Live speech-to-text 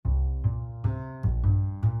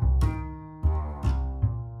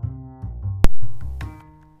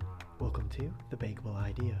to The Bankable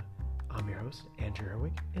Idea. I'm your host, Andrew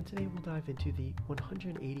Erwick, and today we'll dive into the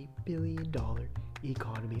 $180 billion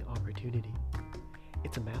economy opportunity.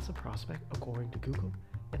 It's a massive prospect according to Google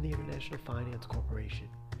and the International Finance Corporation.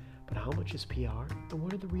 But how much is PR, and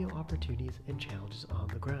what are the real opportunities and challenges on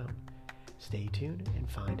the ground? Stay tuned and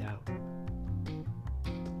find out.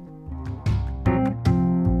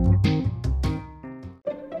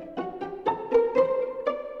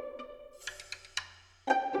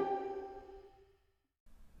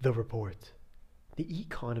 The report. The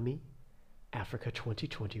Economy Africa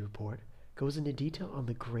 2020 report goes into detail on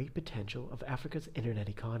the great potential of Africa's internet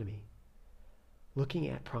economy, looking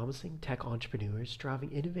at promising tech entrepreneurs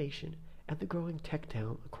driving innovation and the growing tech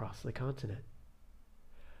talent across the continent.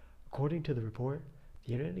 According to the report,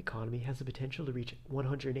 the internet economy has the potential to reach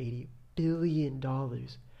 $180 billion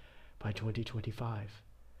by 2025,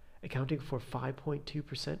 accounting for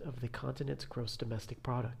 5.2% of the continent's gross domestic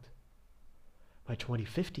product. By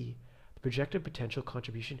 2050, the projected potential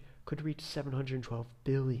contribution could reach $712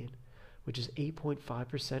 billion, which is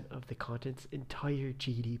 8.5% of the continent's entire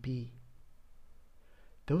GDP.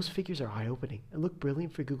 Those figures are eye-opening and look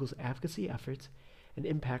brilliant for Google's advocacy efforts and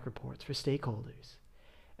impact reports for stakeholders.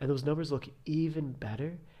 And those numbers look even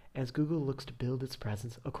better as Google looks to build its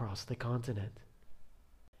presence across the continent.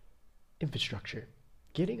 Infrastructure.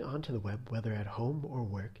 Getting onto the web, whether at home or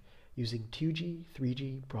work, using 2G,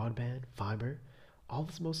 3G, broadband, fiber, all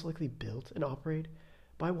is most likely built and operated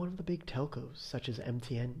by one of the big telcos such as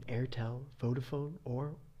MTN, Airtel, Vodafone,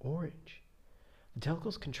 or Orange. The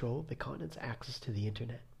telcos control the continent's access to the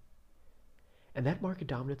internet. And that market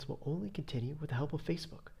dominance will only continue with the help of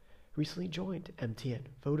Facebook, who recently joined MTN,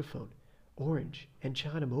 Vodafone, Orange, and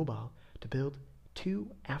China Mobile to build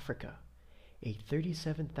 2Africa, a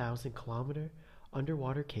 37,000-kilometer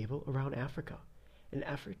underwater cable around Africa, in an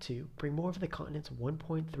effort to bring more of the continent's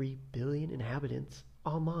 1.3 billion inhabitants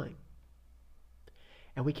online.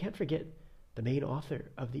 And we can't forget the main author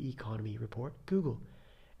of the economy report, Google,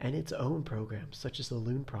 and its own programs such as the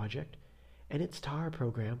Loon Project and its TAR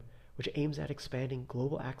program, which aims at expanding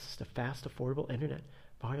global access to fast, affordable internet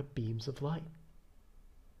via beams of light.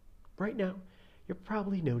 Right now, you're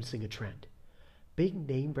probably noticing a trend. Big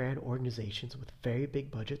name brand organizations with very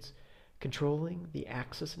big budgets controlling the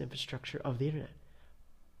access and infrastructure of the internet.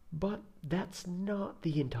 But that's not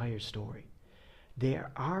the entire story.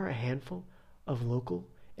 There are a handful of local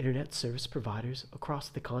internet service providers across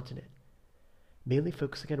the continent, mainly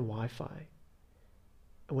focusing on Wi-Fi.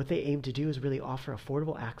 And what they aim to do is really offer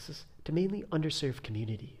affordable access to mainly underserved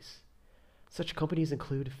communities. Such companies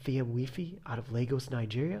include Fiam Wi-Fi out of Lagos,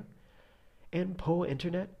 Nigeria, and Poa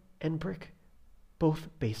Internet and Brick, both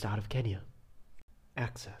based out of Kenya.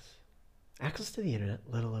 Access. Access to the internet,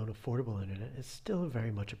 let alone affordable internet, is still very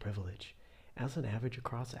much a privilege. As an average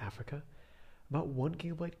across Africa, about 1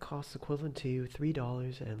 gigabyte costs equivalent to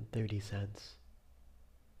 $3.30.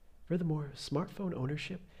 Furthermore, smartphone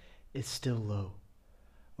ownership is still low.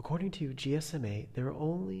 According to GSMA, there are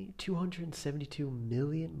only 272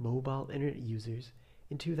 million mobile internet users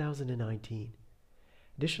in 2019.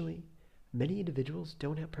 Additionally, many individuals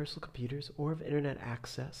don't have personal computers or have internet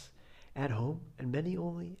access at home, and many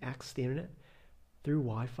only access the internet through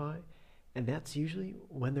Wi-Fi, and that's usually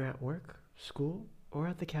when they're at work, school, or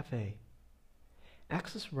at the cafe.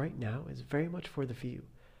 Access right now is very much for the few,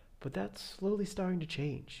 but that's slowly starting to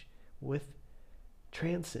change with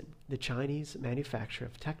Transsion, the Chinese manufacturer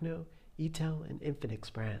of Tecno, Etel, and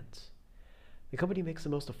Infinix brands. The company makes the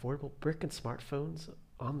most affordable brick and smartphones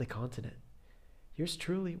on the continent. Yours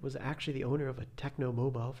truly was actually the owner of a Tecno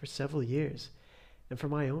mobile for several years, and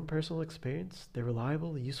from my own personal experience, they're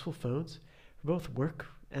reliable, useful phones for both work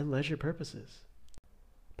and leisure purposes.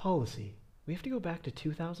 Policy. We have to go back to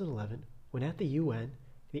 2011 when at the UN,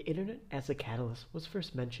 the internet as a catalyst was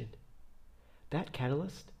first mentioned. That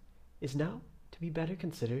catalyst is now to be better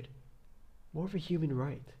considered more of a human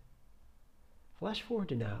right. Flash forward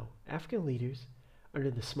to now, African leaders under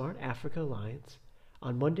the Smart Africa Alliance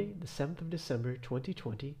on Monday, the 7th of December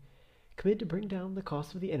 2020, committed to bring down the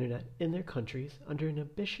cost of the internet in their countries under an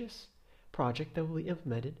ambitious project that will be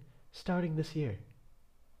implemented starting this year.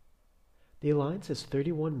 The alliance has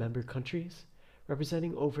 31 member countries,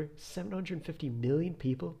 representing over 750 million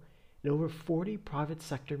people and over 40 private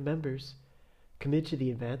sector members committed to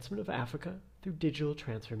the advancement of Africa through digital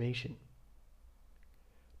transformation.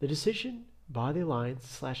 The decision by the alliance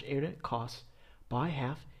to slash internet costs by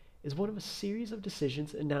half is one of a series of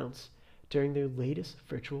decisions announced during their latest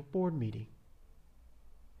virtual board meeting.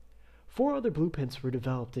 4 other blueprints were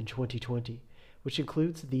developed in 2020, which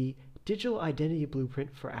includes the Digital Identity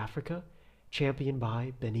Blueprint for Africa, championed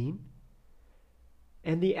by Benin,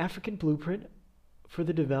 and the African Blueprint for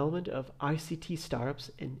the Development of ICT Startups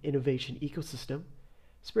and Innovation Ecosystem,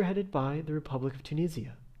 spearheaded by the Republic of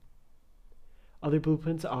Tunisia. Other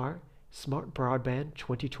blueprints are Smart Broadband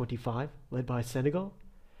 2025, led by Senegal,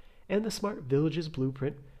 and the Smart Villages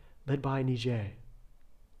Blueprint, led by Niger.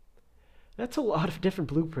 That's a lot of different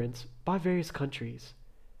blueprints by various countries,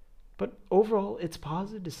 but overall it's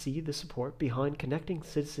positive to see the support behind connecting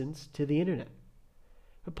citizens to the internet.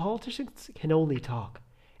 But politicians can only talk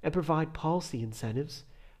and provide policy incentives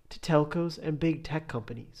to telcos and big tech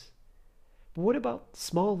companies. But what about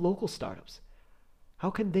small local startups? How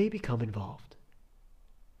can they become involved?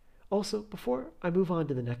 Also, before I move on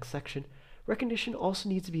to the next section, recognition also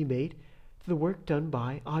needs to be made to the work done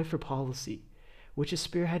by i4Policy, which is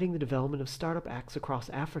spearheading the development of startup acts across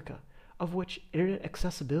Africa, of which internet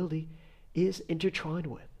accessibility is intertwined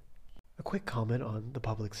with. A quick comment on the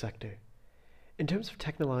public sector. In terms of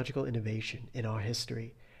technological innovation in our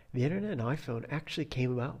history, the internet and iPhone actually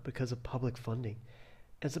came about because of public funding,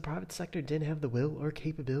 as the private sector didn't have the will or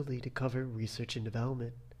capability to cover research and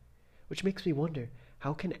development. Which makes me wonder,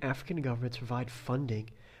 how can African governments provide funding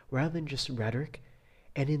rather than just rhetoric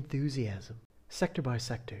and enthusiasm? Sector by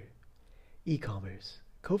sector. E-commerce.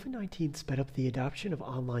 COVID-19 sped up the adoption of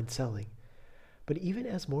online selling, but even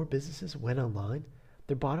as more businesses went online,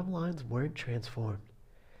 their bottom lines weren't transformed.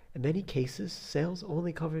 In many cases, sales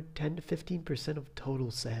only covered 10 to 15% of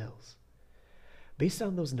total sales. Based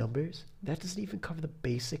on those numbers, that doesn't even cover the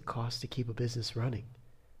basic cost to keep a business running.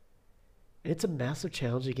 And it's a massive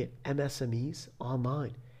challenge to get MSMEs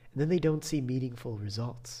online, and then they don't see meaningful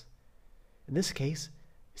results. In this case,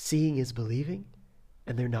 seeing is believing,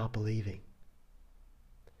 and they're not believing.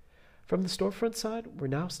 From the storefront side, we're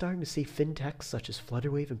now starting to see fintechs such as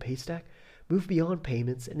Flutterwave and Paystack move beyond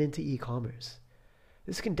payments and into e-commerce.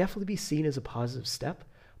 This can definitely be seen as a positive step,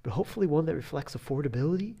 but hopefully one that reflects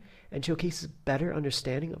affordability and showcases better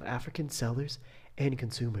understanding of African sellers and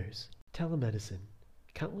consumers. Telemedicine.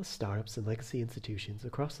 Countless startups and legacy institutions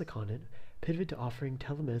across the continent pivoted to offering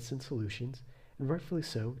telemedicine solutions, and rightfully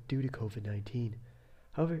so due to COVID-19.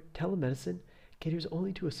 However, telemedicine caters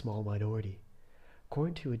only to a small minority.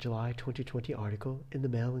 According to a July 2020 article in the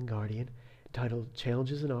Mail and Guardian entitled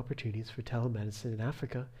Challenges and Opportunities for Telemedicine in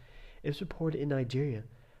Africa, it was reported in Nigeria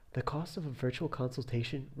the cost of a virtual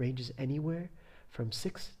consultation ranges anywhere from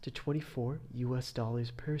 $6 to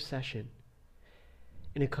 $24 per session.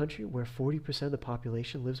 In a country where 40% of the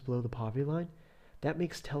population lives below the poverty line, that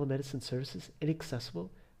makes telemedicine services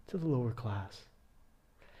inaccessible to the lower class.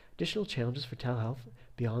 Additional challenges for telehealth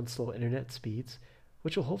beyond slow internet speeds,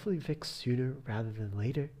 which will hopefully be fixed sooner rather than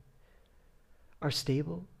later, are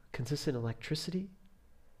stable, consistent electricity,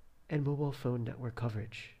 and mobile phone network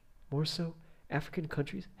coverage. More so, African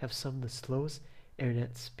countries have some of the slowest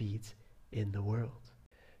internet speeds in the world.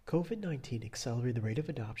 COVID-19 accelerated the rate of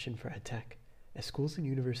adoption for EdTech. As schools and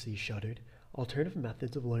universities shuttered, alternative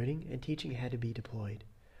methods of learning and teaching had to be deployed,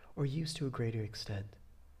 or used to a greater extent.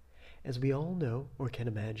 As we all know or can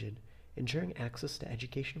imagine, ensuring access to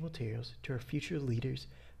educational materials to our future leaders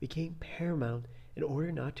became paramount in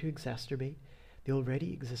order not to exacerbate the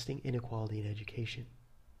already existing inequality in education.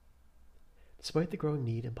 Despite the growing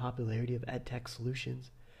need and popularity of EdTech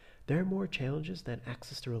solutions, there are more challenges than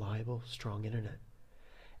access to reliable, strong internet.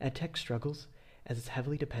 EdTech struggles as it's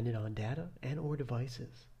heavily dependent on data and or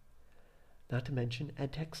devices. Not to mention,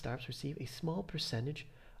 EdTech startups receive a small percentage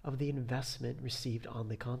of the investment received on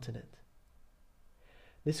the continent.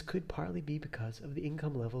 This could partly be because of the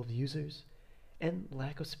income level of users and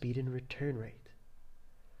lack of speed and return rate.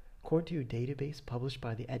 According to a database published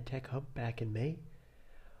by the EdTech Hub back in May,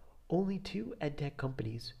 only two EdTech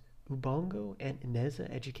companies, Ubongo and Ineza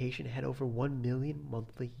Education, had over 1 million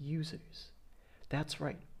monthly users. That's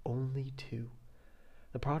right, only two.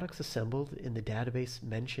 The products assembled in the database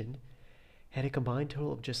mentioned had a combined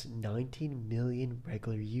total of just 19 million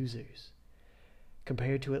regular users,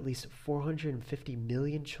 compared to at least 450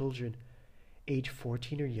 million children age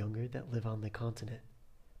 14 or younger that live on the continent.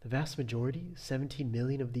 The vast majority, 17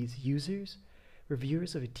 million of these users, were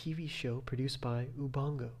viewers of a TV show produced by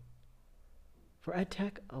Ubongo. For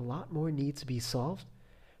EdTech, a lot more needs to be solved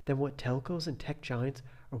than what telcos and tech giants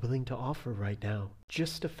are willing to offer right now.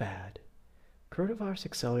 Just a fad. Coronavirus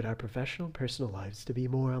accelerated our professional and personal lives to be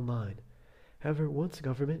more online. However, once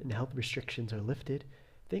government and health restrictions are lifted,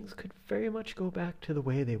 things could very much go back to the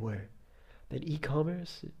way they were. That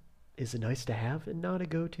e-commerce is a nice to have and not a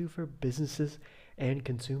go-to for businesses and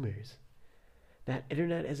consumers. That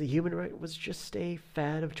internet as a human right was just a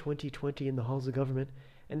fad of 2020 in the halls of government,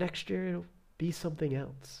 and next year it'll be something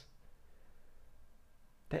else.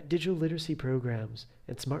 That digital literacy programs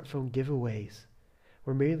and smartphone giveaways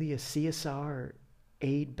We're merely a CSR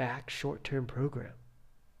aid-backed short-term program.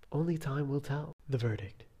 Only time will tell. The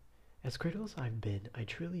verdict. As critical as I've been, I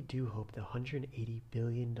truly do hope the $180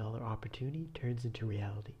 billion opportunity turns into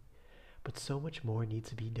reality. But so much more needs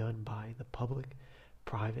to be done by the public,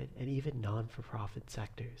 private, and even non-for-profit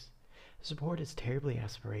sectors. The support is terribly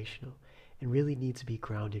aspirational and really needs to be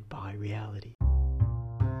grounded by reality.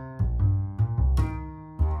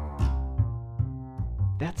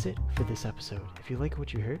 That's it for this episode. If you like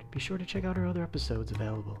what you heard, be sure to check out our other episodes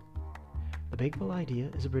available. The Big Bull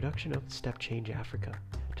Idea is a production of Step Change Africa.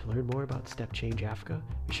 To learn more about Step Change Africa,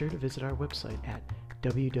 be sure to visit our website at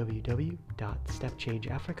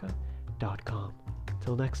www.stepchangeafrica.com.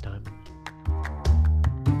 Till next time.